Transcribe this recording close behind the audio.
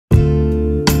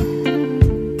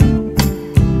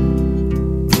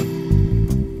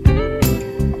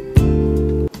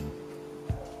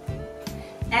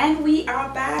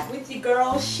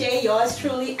Shay, yours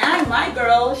truly, and my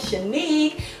girl,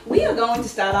 Shenique. We are going to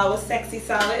start our sexy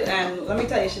salad, and let me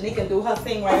tell you, Shenique can do her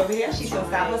thing right over here. She's going to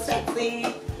start her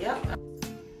sexy. Yep.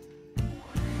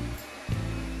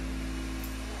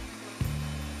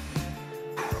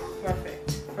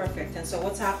 Perfect, perfect. And so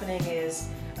what's happening is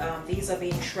these are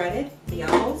being shredded, the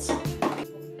apples.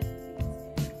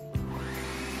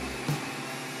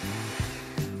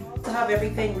 To have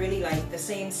everything really like the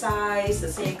same size,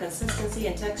 the same consistency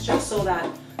and texture, so that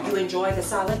you enjoy the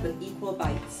salad with equal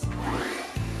bites.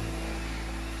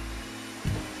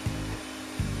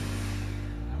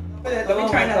 Let me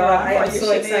turn that around. I am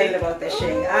so excited about this,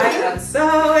 Shay. I am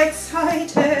so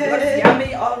excited. Looks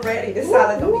yummy already. This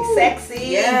salad will be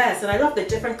sexy. Yes, and I love the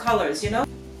different colors, you know.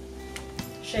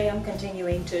 Shay, I'm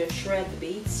continuing to shred the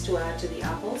beets to add to the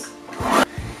apples.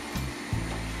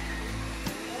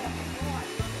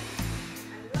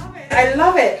 I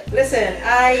love it. Listen,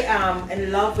 I am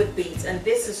in love with beets, and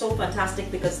this is so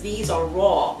fantastic because these are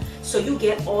raw. So you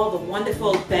get all the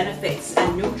wonderful benefits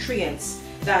and nutrients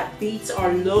that beets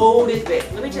are loaded with.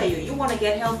 Let me tell you, you want to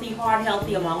get healthy, heart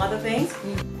healthy, among other things.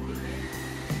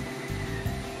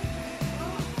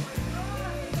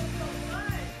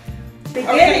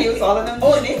 Are we going to use all of them?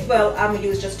 Oh, well, I'm going to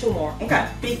use just 2 more. Okay.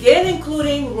 Begin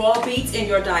including raw beets in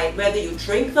your diet, whether you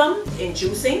drink them in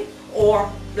juicing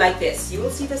or like this. You will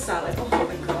see the salad. Oh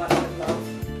my God, I love.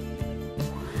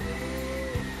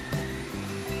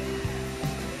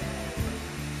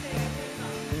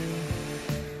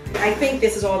 I think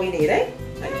this is all we need, eh?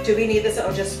 Like, do we need this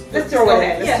or just... Let's throw it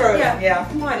in. Let's throw it in. Yeah.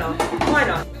 Why not? Why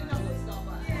not?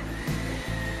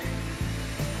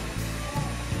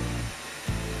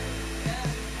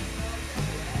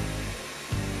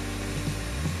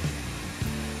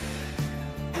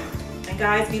 And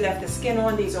guys, we left the skin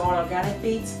on. These are all organic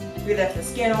beets. We left the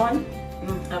skin on.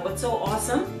 And what's so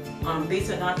awesome, beets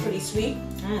are not pretty sweet.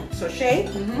 So Shay,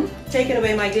 take it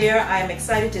away, my dear. I am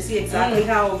excited to see exactly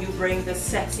how you bring this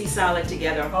sexy salad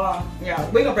together. Yeah,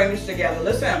 we're gonna bring this together.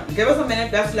 Listen, give us a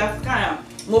minute. Let's kind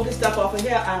of move this stuff off of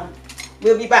here, and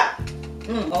we'll be back.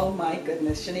 Oh my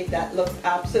goodness, Shenique, that looks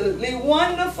absolutely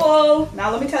wonderful.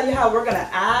 Now let me tell you how we're gonna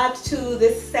add to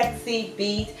this sexy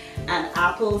beet and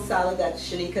apple salad that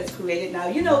Shenique has created. Now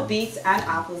you know beets and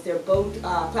apples, they're both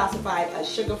classified as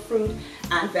sugar fruit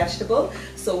and vegetable.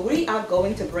 So we are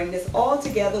going to bring this all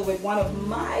together with one of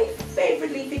my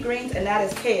favorite leafy greens, and that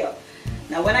is kale.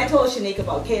 Now when I told Shenique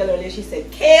about kale earlier, she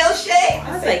said, "Kale, Shay?"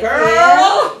 I said, "Girl,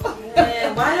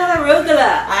 yeah, why not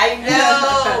arugula?" I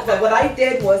know, but what I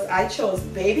did was I chose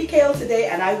baby kale today,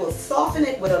 and I will soften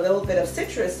it with a little bit of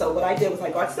citrus. So what I did was I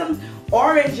got some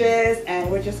oranges, and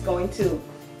we're just going to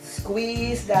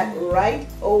squeeze that right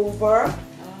over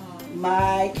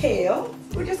my kale.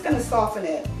 We're just going to soften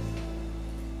it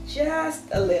just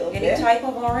a little bit. Any type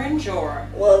of orange, or?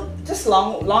 Well, just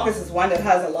long as it's one that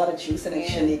has a lot of juice in it,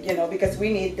 Shenique, you know, because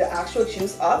we need the actual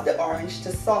juice of the orange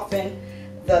to soften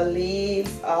the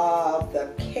leaves of the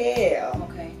kale.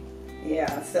 Okay.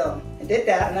 Yeah, so I did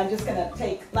that, and I'm just gonna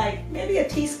take like maybe a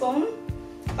teaspoon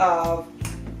of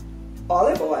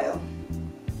olive oil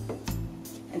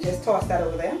and just toss that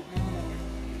over there.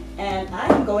 And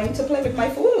I'm going to play with my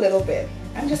food a little bit.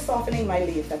 I'm just softening my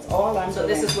leaf. That's all I'm doing. So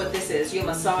this is what this is. You're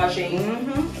massaging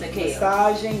the kale.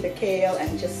 Massaging the kale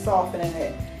and just softening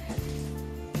it.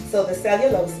 So the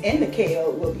cellulose in the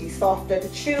kale will be softer to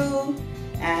chew.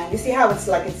 And you see how it's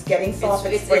like it's getting soft,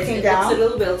 it's breaking down? It's a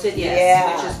little wilted, yes.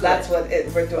 Yeah, which is good. that's what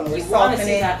we're doing. We're you softening. Want to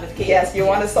see that with kale. Yes, you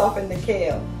want to soften the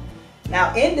kale.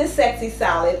 Now in this sexy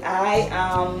salad, I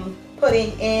am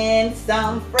putting in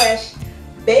some fresh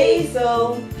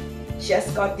basil.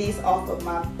 Just got these off of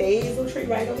my basil tree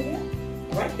right over here,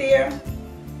 right there.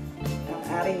 I'm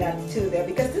adding that to there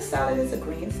because this salad is a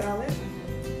green salad.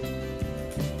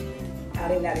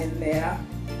 Adding that in there.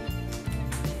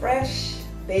 Fresh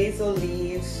basil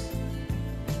leaves,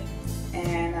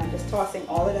 and I'm just tossing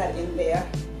all of that in there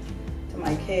to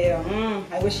my kale.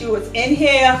 I wish you was in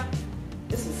here.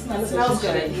 This smells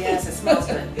good. Yes, it smells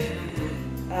good.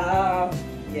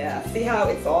 Yeah, see how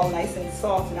it's all nice and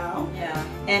soft now? Yeah.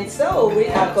 And so we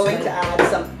are going to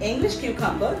add some English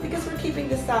cucumber because we're keeping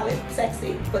this salad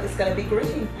sexy, but it's going to be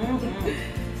green.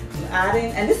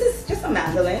 Adding, and this is just a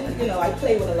mandolin. You know, I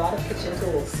play with a lot of kitchen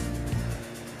tools.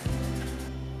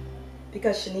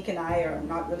 Because Shenique and I are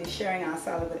not really sharing our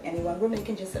salad with anyone. We're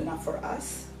making just enough for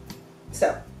us.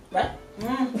 So, right?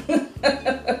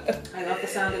 I love the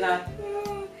sound of that.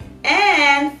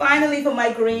 And finally for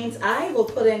my greens, I will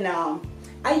put in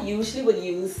I usually would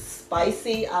use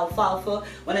spicy alfalfa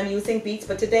when I'm using beets,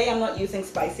 but today I'm not using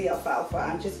spicy alfalfa.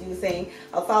 I'm just using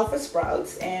alfalfa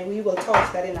sprouts, and we will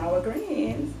toss that in our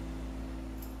greens.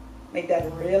 Make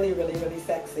that really, really, really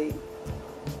sexy.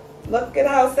 Look at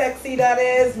how sexy that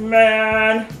is,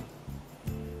 man.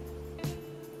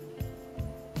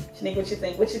 Shenique, what you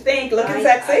think? What you think? Looking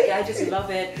sexy? I just love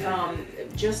it.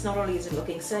 Just not only is it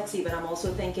looking sexy, but I'm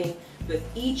also thinking with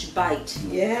each bite.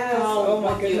 Yes. Oh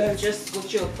my goodness. Just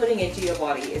what you're putting into your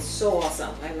body is so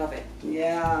awesome. I love it.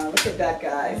 Yeah, look at that,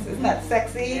 guys. Isn't that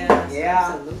sexy? Yes,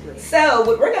 yeah. Absolutely. So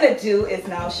what we're gonna do is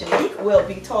now Shenique will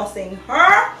be tossing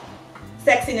her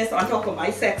sexiness on top of my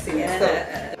sexiness. Yeah.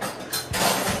 So.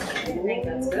 I think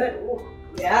that's good.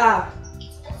 Yeah.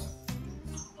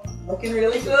 Looking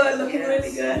really good, looking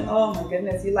really good. Oh my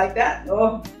goodness, you like that?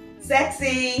 Oh,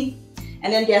 sexy.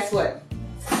 And then guess what?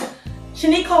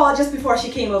 Shenique called just before she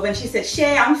came over and she said,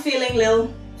 Shay, I'm feeling a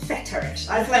little fetterish.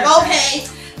 I was like, okay,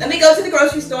 let me go to the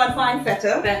grocery store and find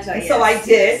feta. Yes. So I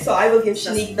did. So I will give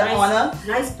Shenique the honor.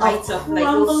 Nice bites of like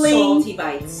those salty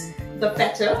bites. The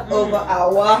feta over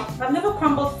our... I've never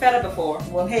crumbled feta before.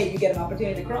 Well, hey, you get an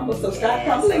opportunity to crumble, so start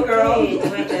crumbling, girl. Okay.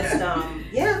 Do I just,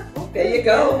 yeah. Okay. There you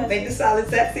go. Yes. Make the salad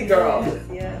sexy, girl.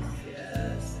 Yes.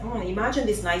 Oh, imagine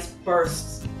these nice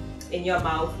bursts in your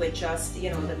mouth with just, you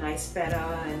know, the nice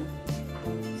feta and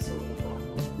so.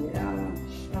 Yeah,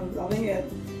 I'm loving it.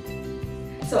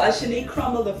 So as Shenique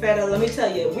crumbled the feta, let me tell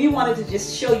you, we wanted to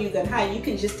just show you that how you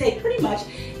can just take pretty much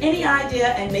any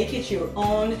idea and make it your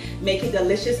own, make it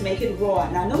delicious, make it raw.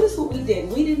 Now notice what we did.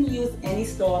 We didn't use any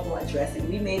store-bought dressing.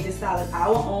 We made this salad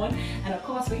our own, and of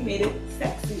course we made it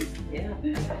sexy. Yeah,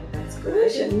 that's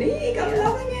good. Shenique, I'm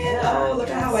loving it. Yeah, oh, look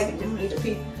at how I can just eat a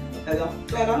piece.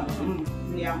 Feta.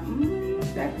 Yeah,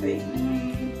 sexy,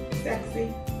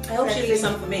 sexy. I hope she leaves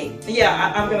some for me.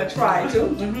 Yeah, I'm gonna try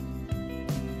too.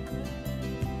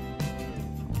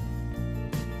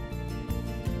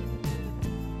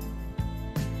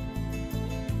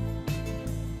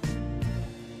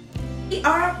 We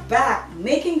are back.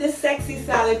 Making this sexy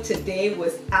salad today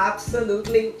was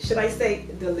absolutely, should I say,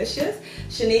 delicious.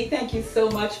 Shenique, thank you so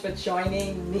much for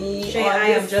joining me. Shay, I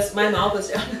am just, my mouth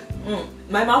is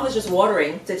just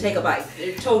watering to take a bite.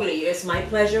 Totally, it's my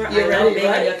pleasure. I love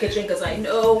being in your kitchen because I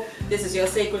know this is your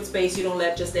sacred space. You don't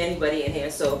let just anybody in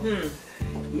here. So,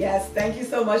 Yes, thank you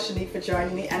so much, Shenique, for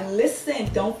joining me. And listen,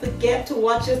 don't forget to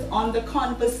watch us on The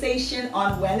Conversation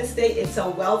on Wednesday. It's a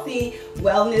Wealthy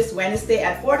Wellness Wednesday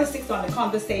at 4 to 6 on The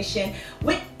Conversation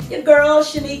with your girl,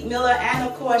 Shenique Miller, and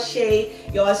of course, Shay,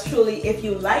 yours truly. If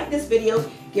you like this video,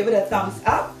 give it a thumbs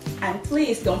up. And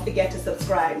please don't forget to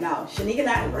subscribe. Now, Shenique and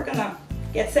I, we're going to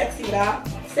get sexy with our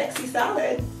sexy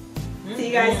salad. See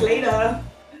you guys later.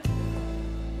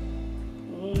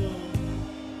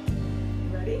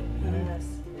 Ready? Yes.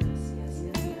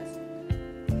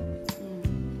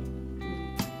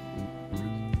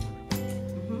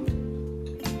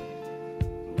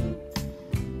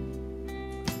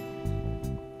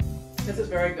 This is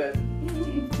very good.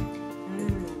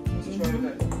 This is very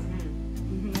good.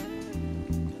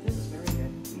 This is very good.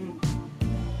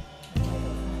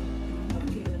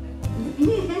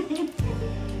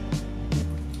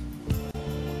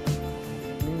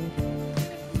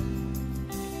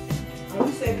 Are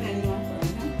we saving anyone for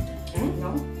right now? No?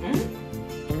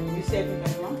 Are we saving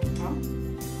anyone?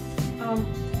 No?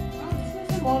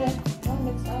 Some water. I'll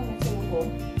mix it with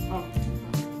water.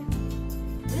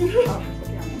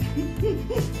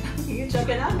 You chuck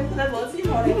it out because I won't see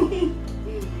more.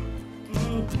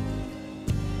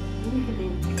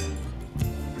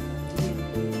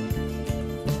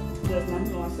 There's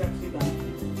nothing more sexy than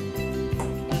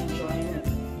enjoying it.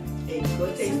 A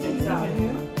good tasting salad.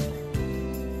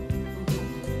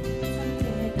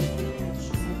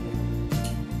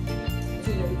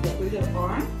 So with the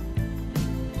orange,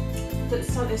 so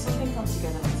something comes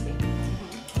together nicely.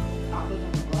 apple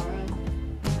and the orange,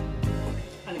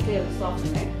 and the kale is soft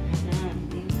in it.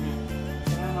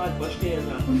 I like bush kale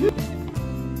though.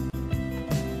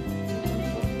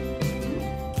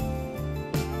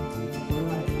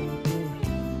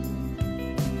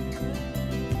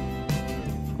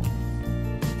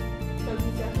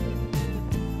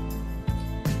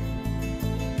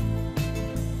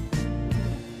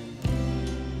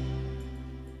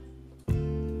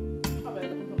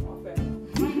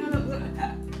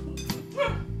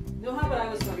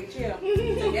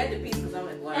 To get the pieces, I'm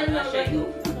like, wow, I'm not shaking.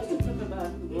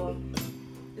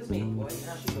 This me.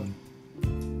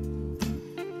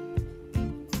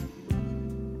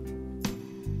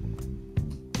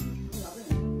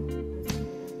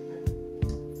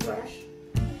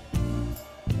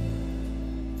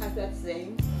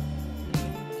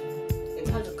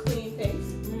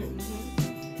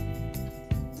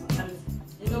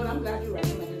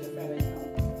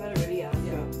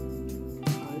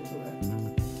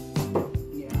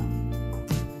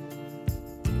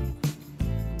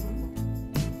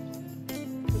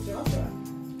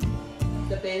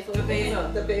 The basil. The basil.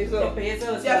 The basil. The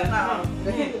basil is Yes, good. ma'am.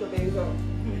 The hint of the basil.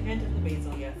 The hint of the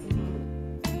basil, yes.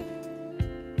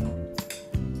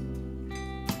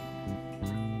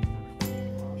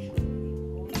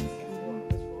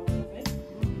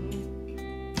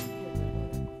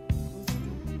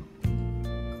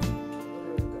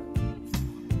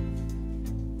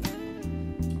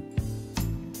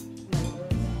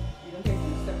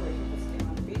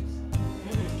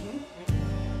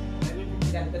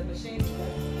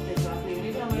 Exactly.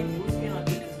 Anytime I do skin on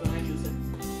beef is when I juice it.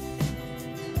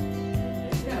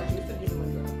 Yeah, juice it, you can